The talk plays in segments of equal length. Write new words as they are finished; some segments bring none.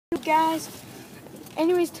up, guys?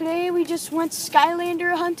 Anyways, today we just went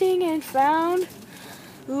Skylander hunting and found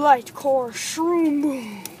lightcore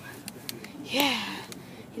shroom. Yeah,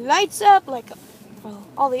 he lights up like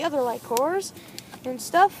all the other lightcores and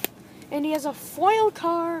stuff. And he has a foil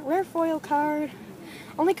card, rare foil card.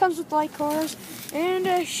 Only comes with lightcores and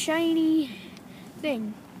a shiny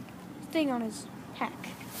thing on his hack.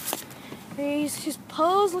 His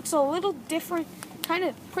pose looks a little different, kind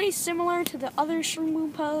of pretty similar to the other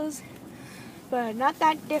shroom pose, but not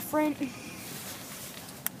that different.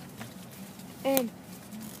 And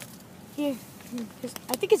I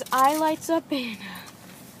think his eye lights up and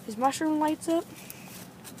his mushroom lights up.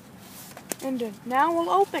 And now we'll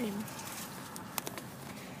open him.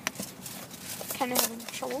 Kind of having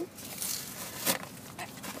trouble.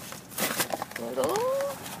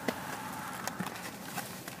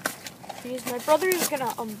 My brother is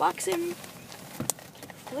gonna unbox him.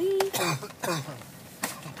 Please.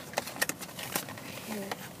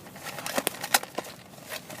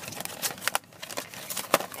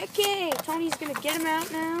 Okay, Tony's gonna get him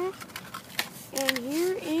out now. And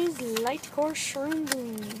here is lightcore shroom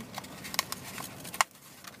boom.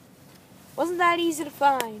 Wasn't that easy to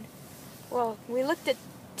find? Well, we looked at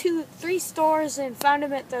 3 stores and found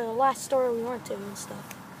him at the last store we went to and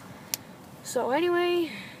stuff. So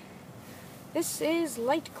anyway, this is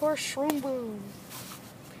lightcore shroom boom.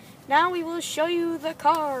 Now we will show you the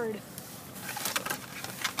card.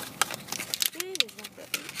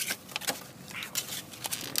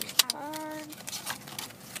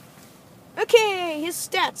 Okay, his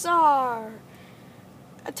stats are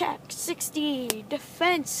attack 60,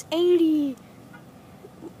 defense 80,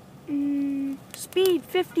 speed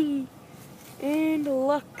 50, and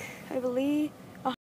luck, I believe,